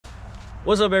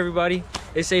What's up, everybody?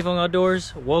 It's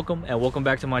SaefongOutdoors. Welcome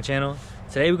back to my channel.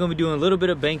 Today we're gonna be doing a little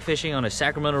bit of bank fishing on the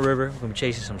Sacramento River. We're gonna be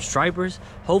chasing some stripers.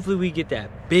 Hopefully we get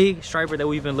that big striper that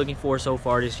we've been looking for so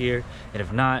far this year. And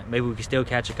if not, maybe we can still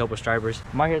catch a couple stripers.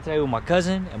 I'm out here today with my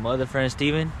cousin and my other friend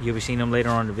Steven. You'll be seeing him later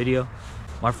on in the video.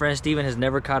 My friend Steven has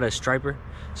never caught a striper,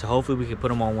 so hopefully we can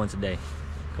put him on one today.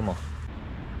 Come on.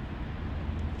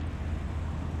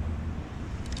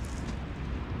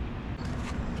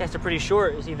 Cast are pretty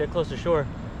short. You see they're close to shore.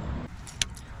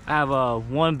 I have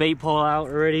one bait pole out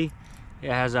already. It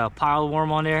has a pile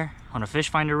worm on there on a fish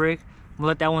finder rig. I'm gonna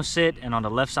let that one sit, and on the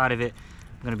left side of it,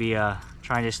 I'm gonna be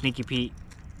trying to sneaky Pete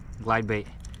glide bait.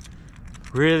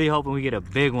 Really hoping we get a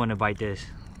big one to bite this.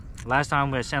 Last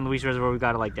time at San Luis Reservoir, we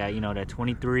got it like that, you know, that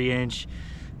 23-inch,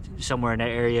 somewhere in that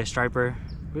area striper.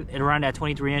 Around that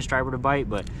 23-inch striper to bite,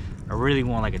 but I really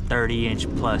want like a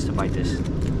 30-inch plus to bite this.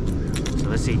 So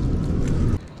let's see.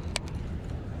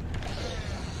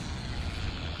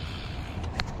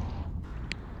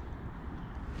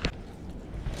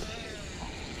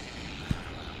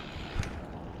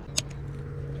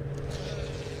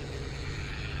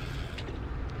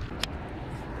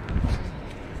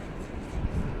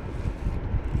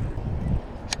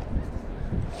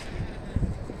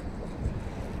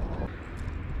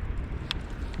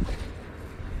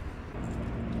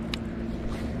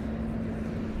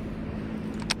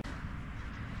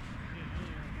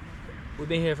 We've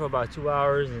been here for about 2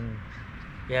 hours and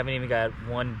we haven't even got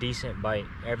one decent bite.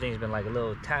 Everything's been like a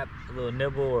little tap, a little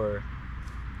nibble, or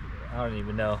I don't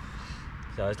even know.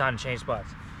 So it's time to change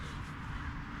spots.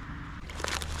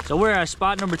 So we're at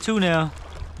spot number 2 now.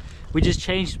 We just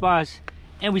changed spots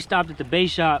and we stopped at the bait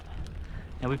shop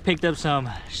and we picked up some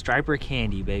striper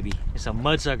candy, baby. It's some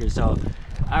mudsuckers. So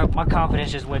my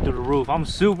confidence just went through the roof. I'm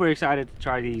super excited to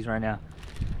try these right now.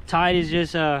 Tide is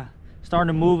just starting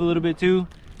to move a little bit too.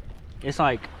 It's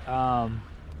like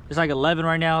 11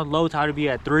 right now. Low tide will be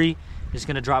at 3. It's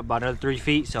gonna drop about another 3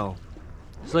 feet, so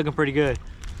it's looking pretty good.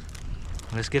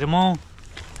 Let's get them on.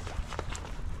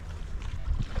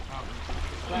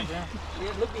 Yeah,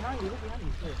 look behind you, look behind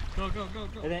you.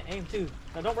 Go. And then aim too.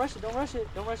 No, don't rush it, don't rush it.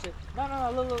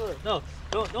 No, look. No,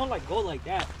 don't like go like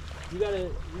that. You gotta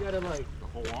like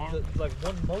hold on. Like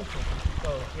one motion.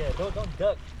 So yeah, don't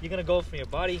duck. You're gonna go from your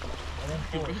body and then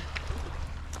forward.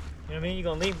 You know what I mean?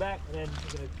 You're gonna lean back and then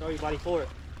you're gonna throw your body forward.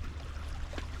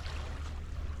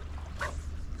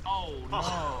 Oh no!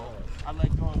 I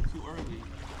let go too early.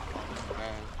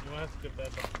 You might have to get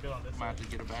that back on this. Might have to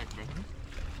get it back, bro.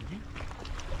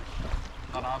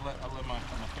 No, I let my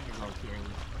finger go too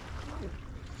early.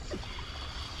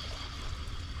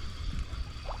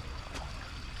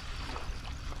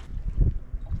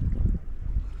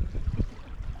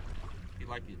 You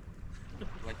like it?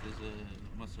 Like this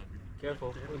mustard.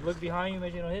 Careful. Look behind you,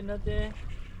 make sure you don't hit nothing.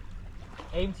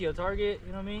 Aim to your target,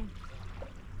 you know what I mean?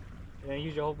 And then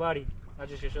use your whole body, not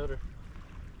just your shoulder.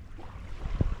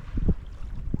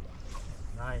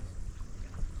 Nice.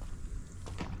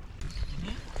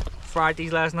 Fried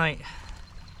these last night.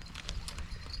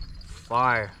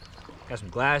 Fire. Got some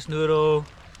glass noodle,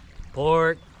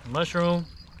 pork, mushroom,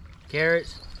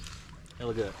 carrots. They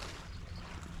look good.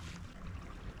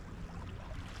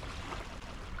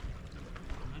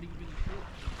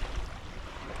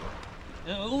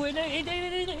 Oh, in there.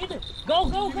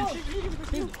 Go.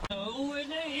 Oh, in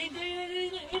there.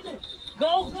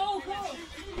 Go.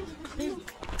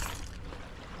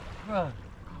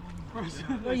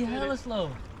 Bro, you hella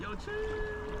slow. Yo, chill.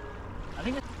 I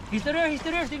think he's still there,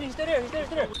 Steven, he's still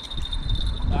there.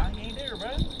 Nah, he ain't there, bro.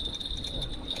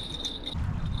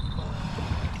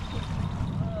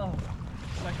 Oh.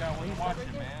 It's like that when you watch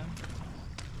it, man.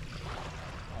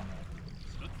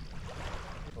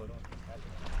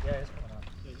 Yeah, it's coming out.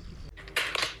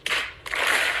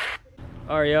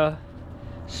 All right, y'all.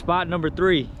 Spot number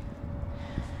 3.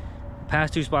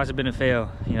 Past 2 spots have been a fail.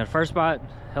 You know, the first spot,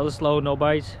 hella slow, no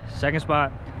bites. Second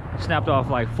spot, snapped off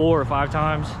like 4 or 5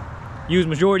 times. Used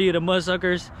majority of the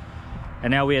mudsuckers.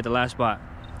 And now we at the last spot.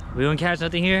 We don't catch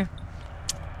nothing here.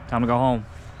 Time to go home.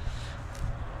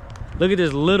 Look at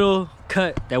this little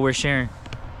cut that we're sharing.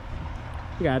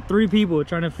 We got 3 people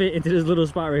trying to fit into this little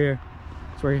spot right here.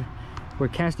 It's where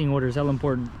casting order is hella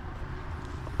important.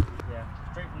 Yeah,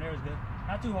 straight from there is good.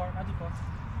 Not too hard, not too far.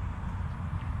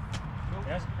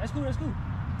 Yeah, that's cool. Yeah,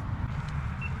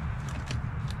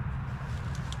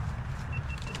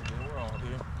 we're all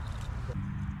here.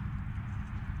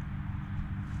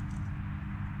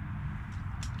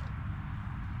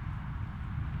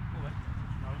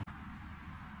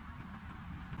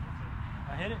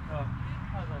 I hit it? Oh,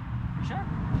 I was like, you sure?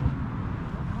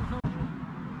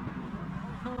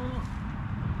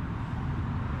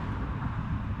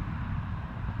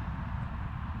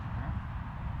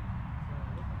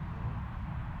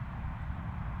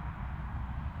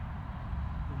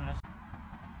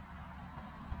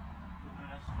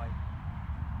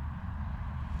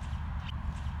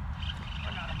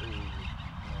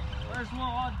 First one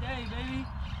all day, baby.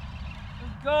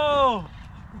 Let's go.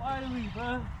 Finally,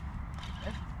 bro.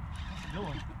 That's a good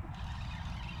one.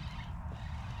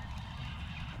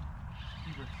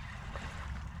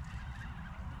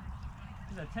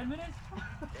 Is that 10 minutes?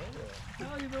 Damn.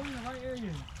 Oh, you're in the right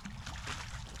area.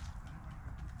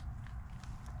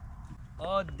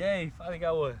 All day, finally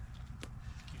got one.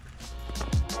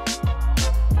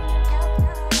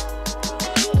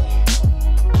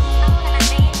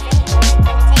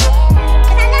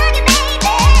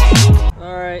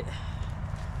 Alright,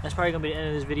 that's probably gonna be the end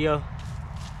of this video.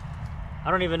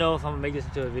 I don't even know if I'm gonna make this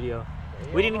into a video.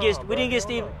 We didn't get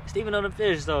Steven on the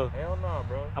fish, so Hell no,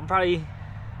 bro. I'm probably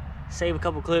save a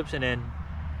couple clips and then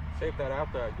Save that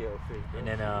after I get a fish, bro. and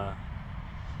then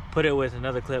put it with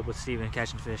another clip with Steven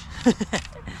catching fish.